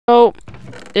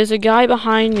there's a guy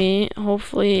behind me.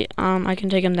 Hopefully, I can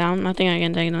take him down. I think I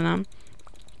can take him down.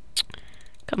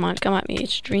 Come on, come at me.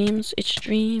 It's dreams. It's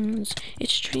dreams.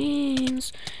 It's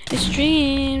dreams. It's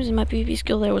dreams. And my PvP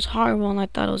skill there was horrible, and I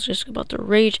thought I was just about to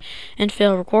rage and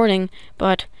fail recording,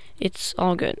 but it's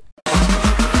all good.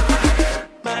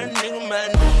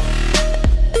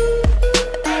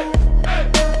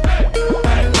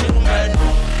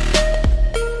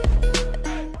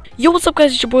 Yo, what's up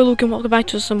guys, it's your boy Luke and welcome back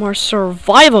to some more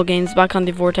survival games back on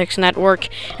the Vortex Network.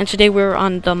 And today we're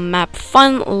on the map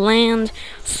Funland.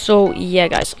 So yeah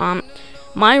guys,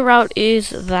 my route is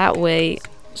that way.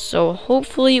 So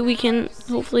hopefully we can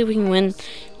win.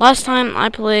 Last time I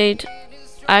played,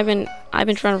 I've been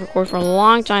trying to record for a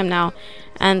long time now,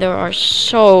 and there are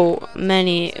so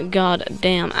many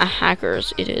goddamn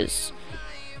hackers. It is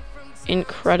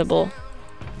incredible.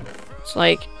 It's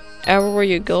like everywhere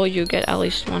you go, you get at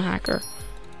least one hacker.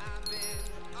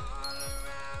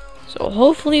 So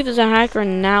hopefully if there's a hacker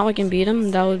now I can beat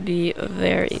him. That would be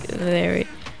very, very,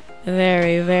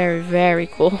 very, very, very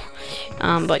cool.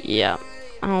 But yeah,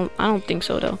 I don't think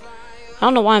so though. I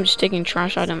don't know why I'm just taking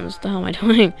trash items. What the hell am I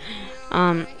doing?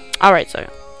 Alright,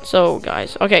 so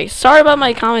guys, okay, sorry about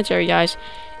my commentary, guys.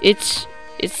 I'm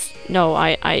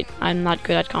not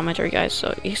good at commentary, guys,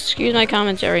 so excuse my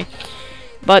commentary.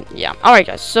 But yeah, alright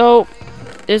guys, so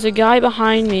there's a guy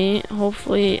behind me.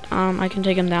 Hopefully I can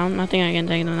take him down. I think I can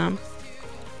take him down.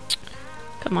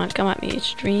 Come on, come at me.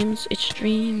 It's dreams. It's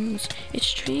dreams.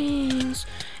 It's dreams.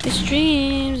 It's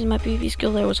dreams. And my PvP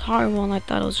skill there was horrible, and I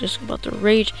thought I was just about to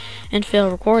rage and fail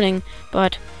recording,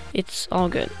 but it's all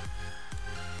good.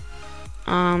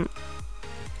 Alright,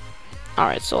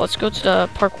 so let's go to the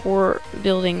parkour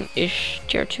building-ish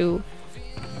tier 2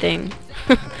 thing.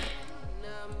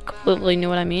 Completely knew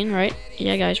what I mean, right?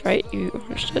 Yeah, guys, right? You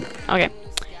understood? Okay.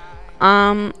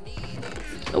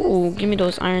 Ooh, give me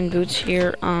those iron boots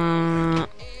here.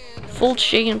 Full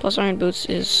shaken plus iron boots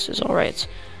is alright.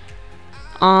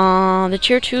 The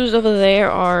tier 2s over there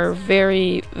are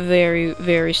very, very,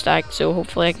 very stacked, so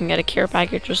hopefully I can get a care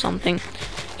package or something.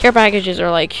 Care packages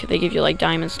are like, they give you like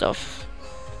diamond stuff.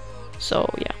 So,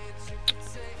 yeah.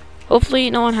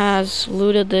 Hopefully no one has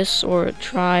looted this or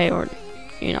try or,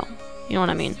 you know what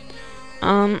I mean.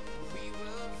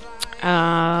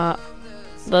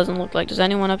 Doesn't look like there's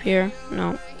anyone up here.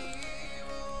 No.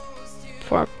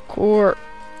 Parkour.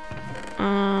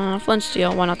 Flint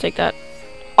steel. Why not take that?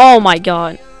 Oh my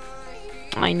god.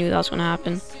 I knew that was gonna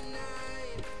happen.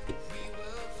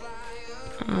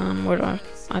 Where do I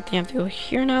think I have to go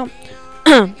here now.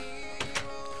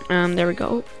 There we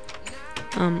go.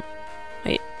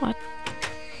 Wait, what?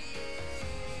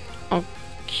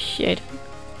 Okay.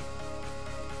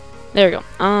 There we go.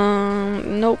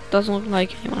 Nope, doesn't look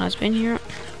like anyone has been here.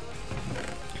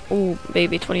 Ooh,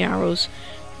 baby, 20 arrows.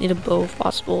 Need a bow if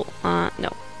possible.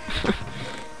 No.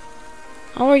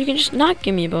 Or you can just not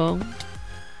give me a bow.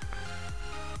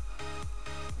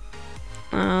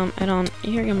 Add on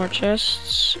here, get more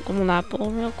chests. Golden apple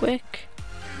real quick.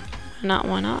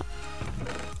 Why not?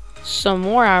 Some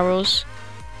more arrows.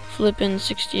 Flipping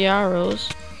 60 arrows.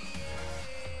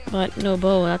 But no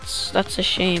bow, that's a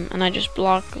shame, and I just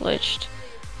block glitched.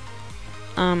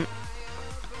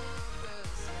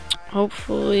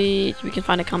 Hopefully we can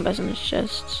find a compass in this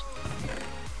chest.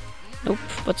 Nope,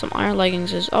 but some iron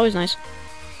leggings is always nice.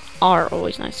 Are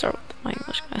always nice. Sorry with my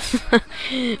English, guys.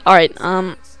 Alright,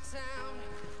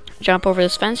 jump over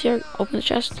this fence here, open the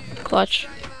chest, clutch.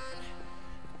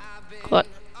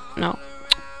 No.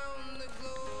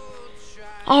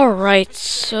 Alright,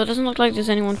 so it doesn't look like there's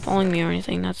anyone following me or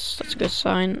anything. That's a good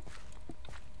sign.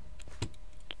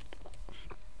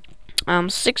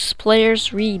 6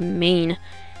 players remain.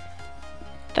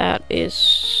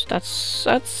 That's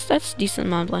decent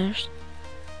amount of players.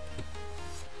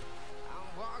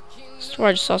 I swear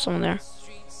I just saw someone there.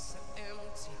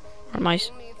 Or am I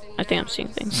think I'm seeing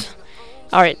things.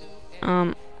 Alright,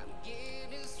 I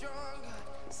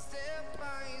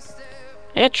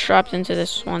got trapped into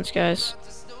this once, guys.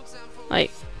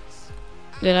 Like,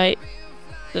 did I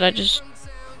just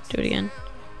do it again?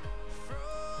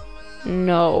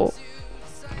 No.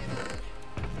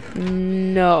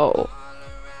 No.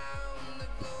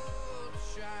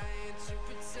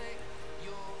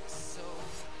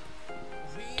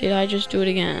 Did I just do it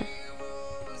again?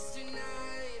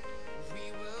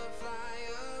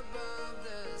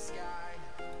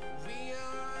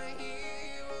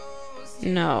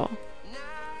 No.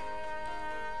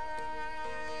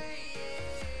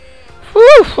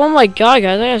 Whew, oh my god,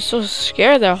 guys, I got so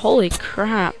scared there. Holy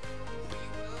crap.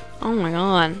 Oh my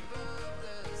god.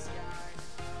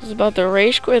 This is about the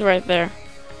rage quit right there.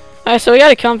 Alright, so we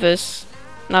got a compass.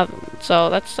 Not so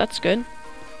that's good.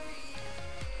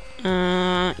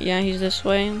 Yeah, he's this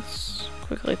way. Let's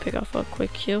quickly pick off a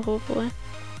quick kill, hopefully.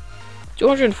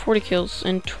 240 kills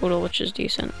in total, which is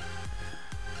decent.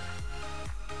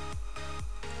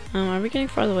 Are we getting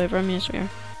farther away from me? Yes, we are.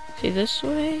 Is he this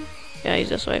way? Yeah, he's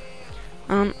this way.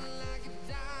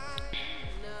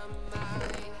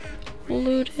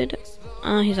 Looted.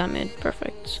 He's at mid.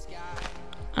 Perfect.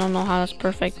 I don't know how that's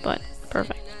perfect, but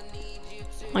perfect.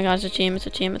 Oh my god, it's a team, it's a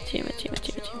team, it's a team, it's a team, it's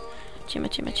a team,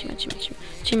 it's a team.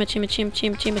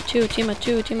 Team of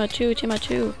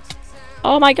two.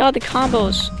 Oh my god, the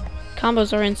combos.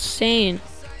 Combos are insane.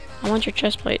 I want your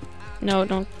chest plate. No,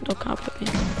 don't combo with me.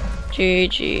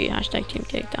 GG. Hashtag team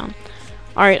takedown.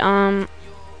 Alright,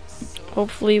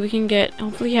 hopefully we can get,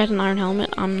 hopefully he had an iron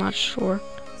helmet. I'm not sure.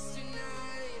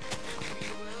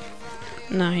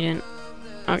 No, he didn't.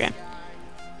 Okay.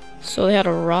 So they had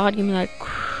a rod. Give me that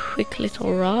quick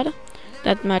little rod.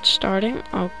 That match starting.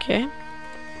 Okay.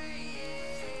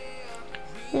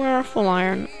 We're full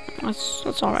iron.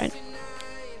 That's alright.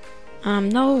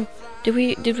 No. Did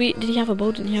he have a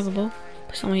bow? Did he have a bow?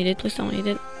 Please tell me he did. Please tell me he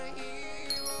did.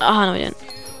 Ah, no, he didn't.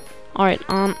 Alright,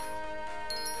 hope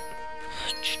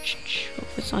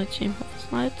it's not a team. Hope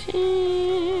it's not a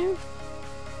team.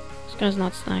 This guy's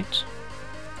not stacked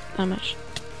that much.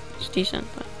 It's decent,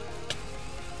 but.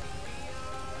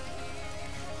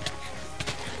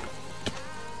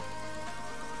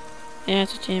 Yeah,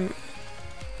 it's a team.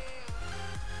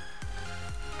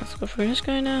 Let's go for this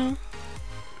guy now.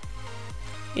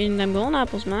 Eating them golden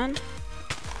apples, man.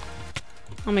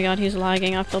 Oh my god, he's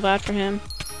lagging. I feel bad for him.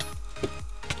 At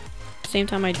the same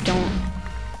time, I don't.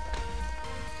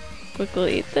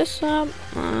 Quickly eat this up.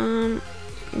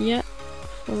 Yeah.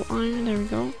 Full iron. There we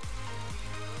go.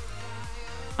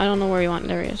 I don't know where he went.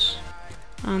 There he is.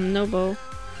 No bow.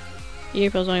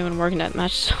 Aprils don't even work in that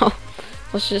match, so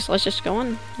let's just go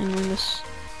in and win this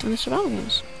survival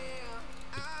games.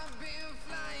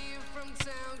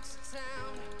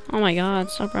 Oh my god,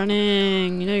 stop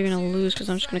running. You know you're gonna lose because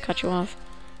I'm just gonna cut you off.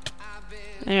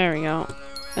 There we go.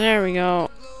 There we go.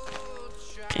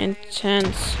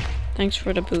 Intense. Thanks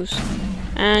for the boost.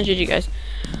 And GG, guys.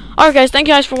 Alright, guys, thank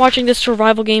you guys for watching this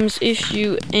survival games. If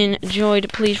you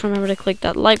enjoyed, please remember to click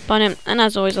that like button. And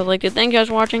as always, I'd like to thank you guys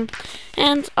for watching.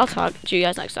 And I'll talk to you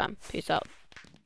guys next time. Peace out.